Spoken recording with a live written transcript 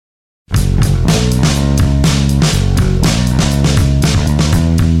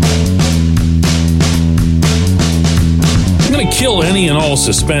kill any and all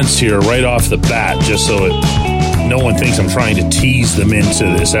suspense here right off the bat, just so no one thinks I'm trying to tease them into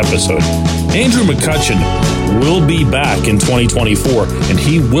this episode. Andrew McCutchen will be back in 2024, and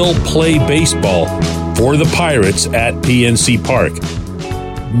he will play baseball for the Pirates at PNC Park.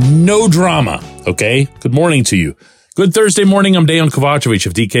 No drama, okay? Good morning to you. Good Thursday morning. I'm Dejan Kovacevic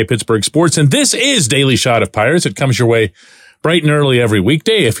of DK Pittsburgh Sports, and this is Daily Shot of Pirates. It comes your way bright and early every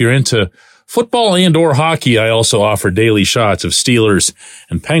weekday. If you're into football and or hockey, I also offer daily shots of Steelers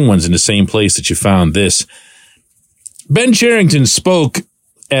and Penguins in the same place that you found this. Ben Cherington spoke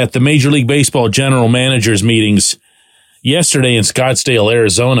at the Major League Baseball general managers meetings yesterday in Scottsdale,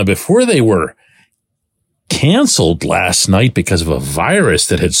 Arizona, before they were canceled last night because of a virus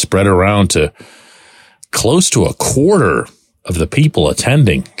that had spread around to close to a quarter of the people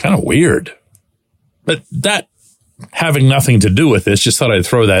attending. Kind of weird. But that having nothing to do with this, just thought I'd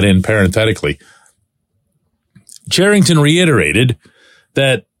throw that in parenthetically. Cherington reiterated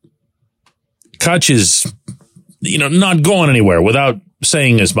that Cutch is, not going anywhere without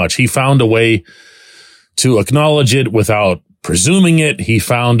saying as much. He found a way to acknowledge it without presuming it. He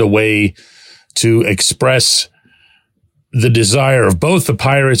found a way to express the desire of both the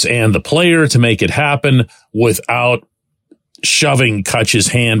Pirates and the player to make it happen without shoving Cutch's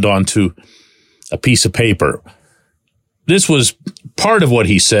hand onto a piece of paper. This was part of what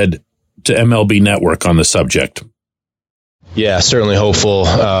he said to MLB Network on the subject. Yeah, certainly hopeful.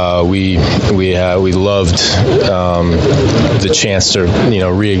 We loved the chance to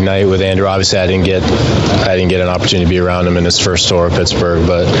reignite with Andrew. Obviously, I didn't get an opportunity to be around him in his first tour of Pittsburgh,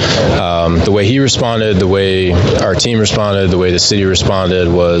 but the way he responded, the way our team responded, the way the city responded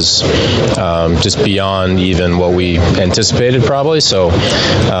was just beyond even what we anticipated, probably. So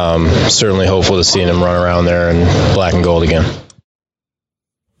certainly hopeful to seeing him run around there in black and gold again.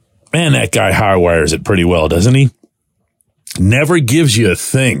 Man, that guy high wires it pretty well, doesn't he? Never gives you a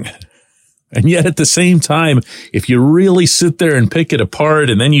thing. And yet at the same time, if you really sit there and pick it apart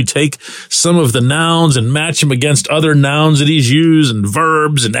and then you take some of the nouns and match them against other nouns that he's used and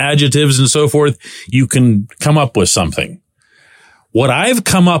verbs and adjectives and so forth, you can come up with something. What I've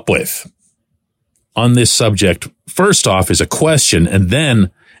come up with on this subject, first off, is a question and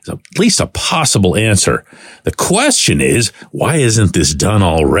then at least a possible answer. The question is, why isn't this done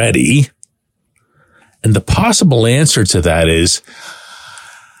already? And the possible answer to that is,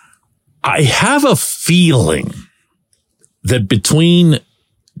 I have a feeling that between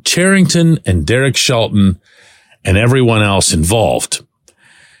Cherington and Derek Shelton and everyone else involved,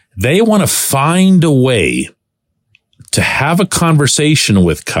 they want to find a way to have a conversation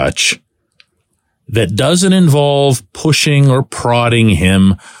with Cutch that doesn't involve pushing or prodding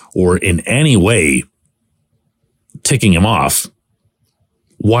him or in any way ticking him off,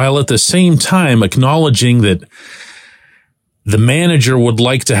 while at the same time acknowledging that the manager would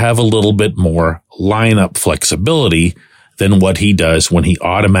like to have a little bit more lineup flexibility than what he does when he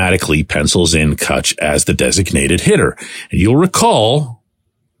automatically pencils in Cutch as the designated hitter. And you'll recall,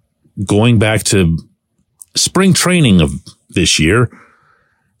 going back to spring training of this year,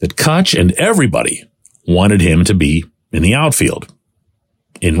 that Cutch and everybody wanted him to be in the outfield,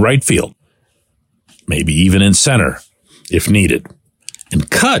 in right field, maybe even in center if needed. And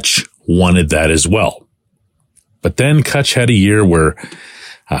Cutch wanted that as well. But then Cutch had a year where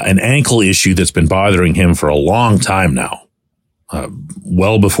an ankle issue that's been bothering him for a long time now,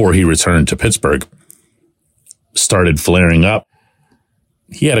 well before he returned to Pittsburgh, started flaring up.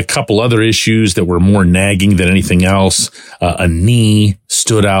 He had a couple other issues that were more nagging than anything else. A knee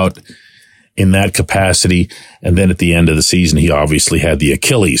stood out in that capacity. And then at the end of the season, he obviously had the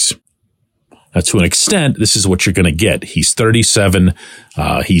Achilles. Now, to an extent, this is what you're going to get. He's 37.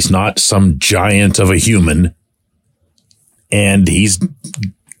 He's not some giant of a human. And he's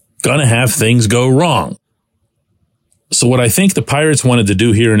going to have things go wrong. So what I think the Pirates wanted to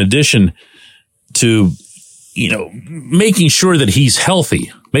do here, in addition to, making sure that he's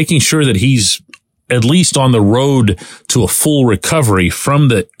healthy, making sure that he's at least on the road to a full recovery from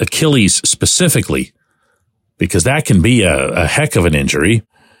the Achilles specifically, because that can be a heck of an injury,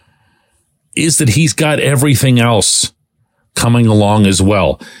 is that he's got everything else coming along as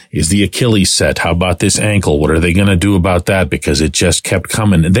well. Is the Achilles set? How about this ankle? What are they going to do about that? Because it just kept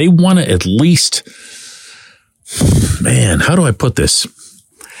coming. And they want to at least, how do I put this?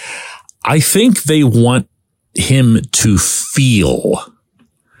 I think they want him to feel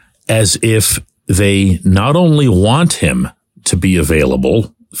as if they not only want him to be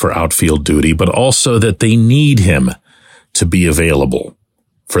available for outfield duty, but also that they need him to be available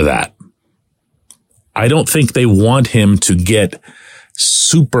for that. I don't think they want him to get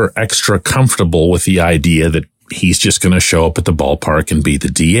super extra comfortable with the idea that he's just going to show up at the ballpark and be the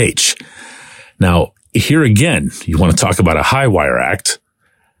DH. Now, here again, you want to talk about a high wire act.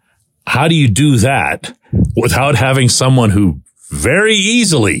 How do you do that without having someone who very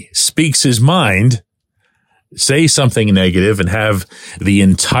easily speaks his mind, say something negative, and have the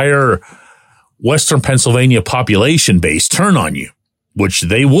entire Western Pennsylvania population base turn on you, which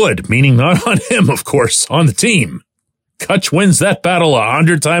they would, meaning not on him, of course, on the team. Cutch wins that battle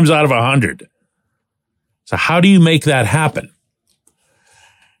 100 times out of 100. So how do you make that happen?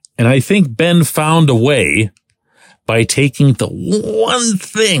 And I think Ben found a way by taking the one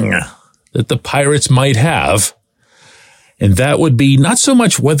thing that the Pirates might have, and that would be not so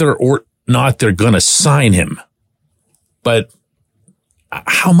much whether or not they're going to sign him, but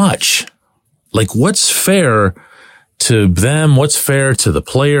how much? Like, what's fair to them? What's fair to the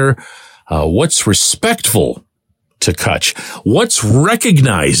player? What's respectful to Cutch? What's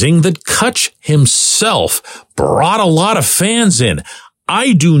recognizing that Cutch himself brought a lot of fans in?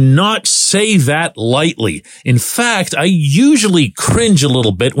 I do not say that lightly. In fact, I usually cringe a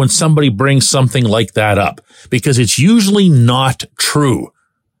little bit when somebody brings something like that up, because it's usually not true.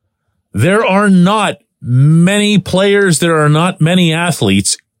 There are not many players, there are not many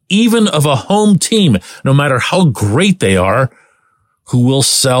athletes, even of a home team, no matter how great they are, who will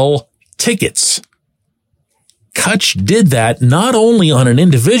sell tickets. Cutch did that not only on an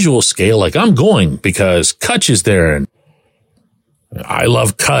individual scale, like I'm going because Cutch is there and I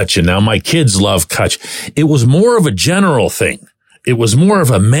love Cutch and now my kids love Cutch. It was more of a general thing. It was more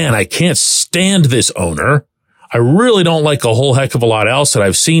of a, man, I can't stand this owner. I really don't like a whole heck of a lot else that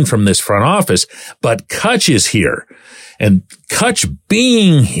I've seen from this front office, but Cutch is here. And Cutch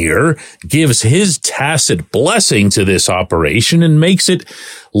being here gives his tacit blessing to this operation and makes it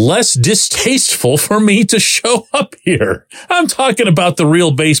less distasteful for me to show up here. I'm talking about the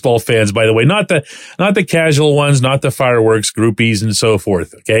real baseball fans, by the way, not the casual ones, not the fireworks groupies and so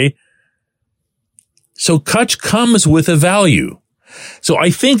forth. Okay. So Cutch comes with a value. So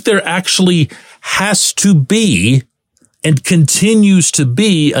I think there actually has to be and continues to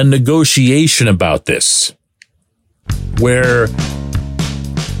be a negotiation about this, where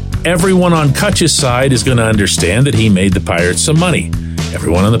everyone on Cutch's side is going to understand that he made the Pirates some money.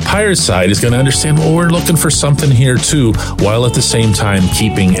 Everyone on the Pirates side is going to understand, well, we're looking for something here too, while at the same time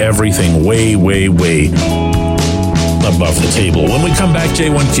keeping everything way, way, way above the table. When we come back,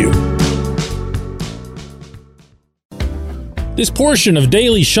 J1Q. This portion of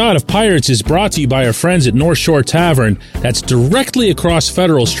Daily Shot of Pirates is brought to you by our friends at North Shore Tavern, that's directly across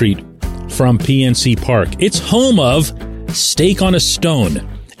Federal Street from PNC Park. It's home of Steak on a Stone,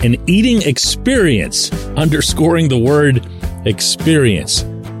 an eating experience, underscoring the word experience.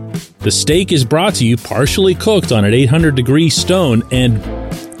 The steak is brought to you partially cooked on an 800-degree stone, and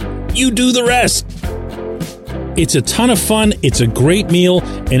you do the rest. It's a ton of fun, it's a great meal,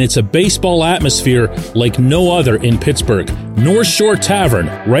 and it's a baseball atmosphere like no other in Pittsburgh. North Shore Tavern,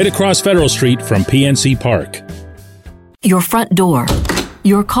 right across Federal Street from PNC Park. Your front door,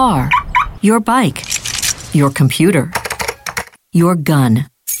 your car, your bike, your computer, your gun.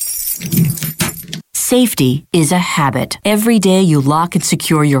 Safety is a habit. Every day you lock and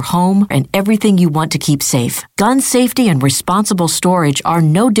secure your home and everything you want to keep safe. Gun safety and responsible storage are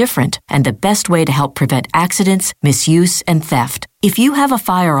no different and the best way to help prevent accidents, misuse, and theft. If you have a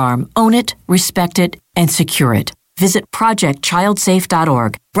firearm, own it, respect it, and secure it. Visit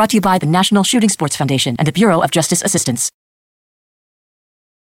ProjectChildSafe.org. Brought to you by the National Shooting Sports Foundation and the Bureau of Justice Assistance.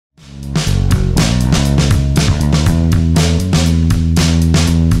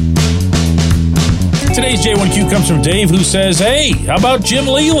 Today's J1Q comes from Dave, who says, hey, how about Jim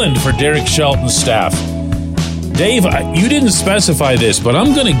Leland for Derek Shelton's staff? Dave, you didn't specify this, but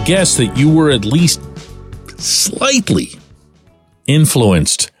I'm going to guess that you were at least slightly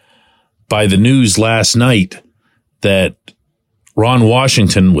influenced by the news last night that Ron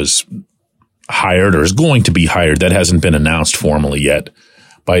Washington was hired or is going to be hired. That hasn't been announced formally yet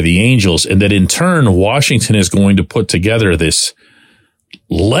by the Angels, and that in turn, Washington is going to put together this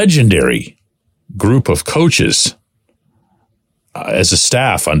legendary group of coaches as a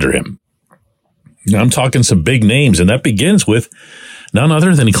staff under him. I'm talking some big names, and that begins with none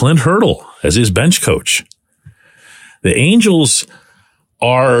other than Clint Hurdle as his bench coach. The Angels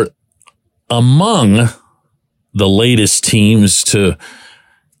are among the latest teams to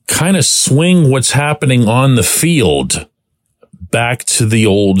kind of swing what's happening on the field back to the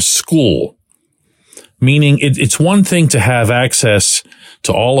old school. Meaning it's one thing to have access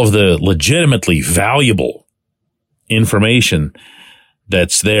to all of the legitimately valuable information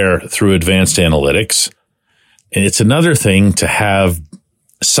that's there through advanced analytics. And it's another thing to have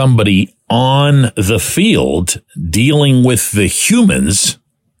somebody on the field dealing with the humans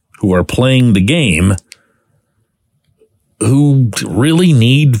who are playing the game who really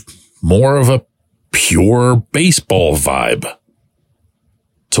need more of a pure baseball vibe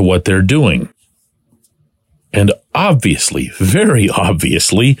to what they're doing. And obviously, very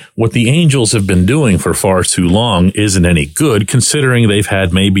obviously, what the Angels have been doing for far too long isn't any good, considering they've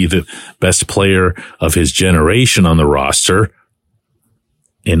had maybe the best player of his generation on the roster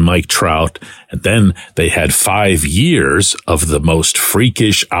in Mike Trout. And then they had 5 years of the most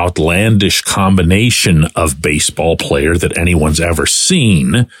freakish, outlandish combination of baseball player that anyone's ever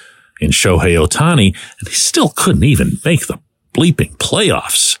seen in Shohei Ohtani. And they still couldn't even make the bleeping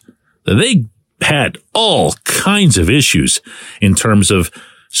playoffs. They had all kinds of issues in terms of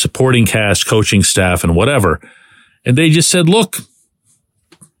supporting cast, coaching staff, and whatever. And they just said, look,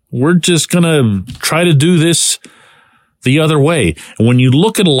 we're just going to try to do this the other way. And when you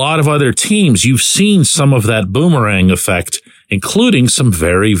look at a lot of other teams, you've seen some of that boomerang effect, including some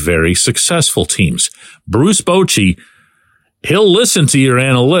very, very successful teams. Bruce Bochy, he'll listen to your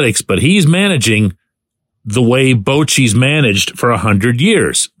analytics, but he's managing the way Bochy's managed for 100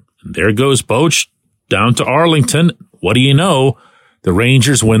 years. There goes Boch down to Arlington. What do you know? The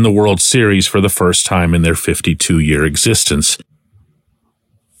Rangers win the World Series for the first time in their 52-year existence.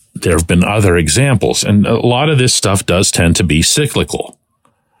 There have been other examples, and a lot of this stuff does tend to be cyclical.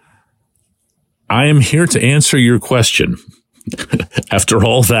 I am here to answer your question after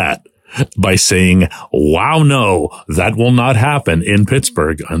all that by saying, wow, no, that will not happen in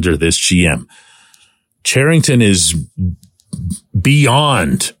Pittsburgh under this GM. Cherington is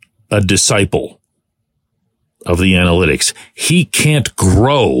beyond a disciple of the analytics. He can't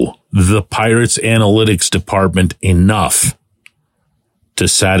grow the Pirates analytics department enough to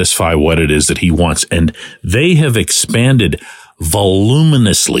satisfy what it is that he wants. And they have expanded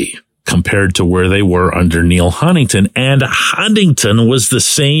voluminously compared to where they were under Neil Huntington. And Huntington was the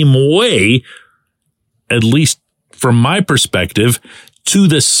same way, at least from my perspective, to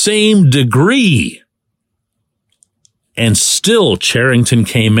the same degree. And still, Cherington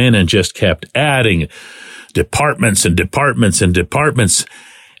came in and just kept adding departments and departments and departments.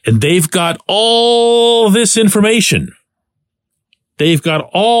 And they've got all this information. They've got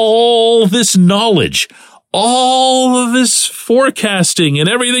all this knowledge, all of this forecasting and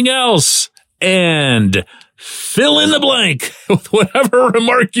everything else. And fill in the blank with whatever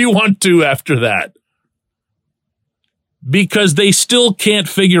remark you want to after that. Because they still can't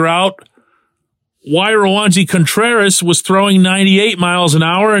figure out why Roansy Contreras was throwing 98 miles an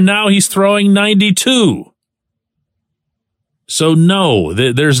hour and now he's throwing 92. So no,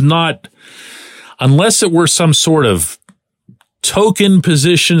 there's not, unless it were some sort of token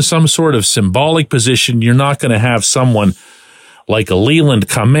position, some sort of symbolic position, you're not going to have someone like a Leland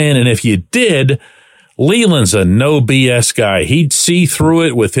come in. And if you did, Leland's a no BS guy. He'd see through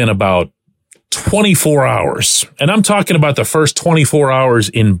it within about 24 hours. And I'm talking about the first 24 hours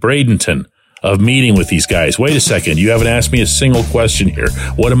in Bradenton of meeting with these guys. Wait a second, you haven't asked me a single question here.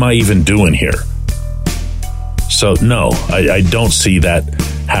 What am I even doing here? So no, I don't see that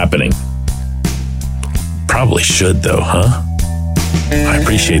happening. Probably should though, huh? I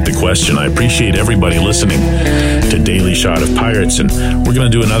appreciate the question. I appreciate everybody listening to Daily Shot of Pirates, and we're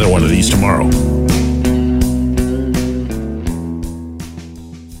going to do another one of these tomorrow.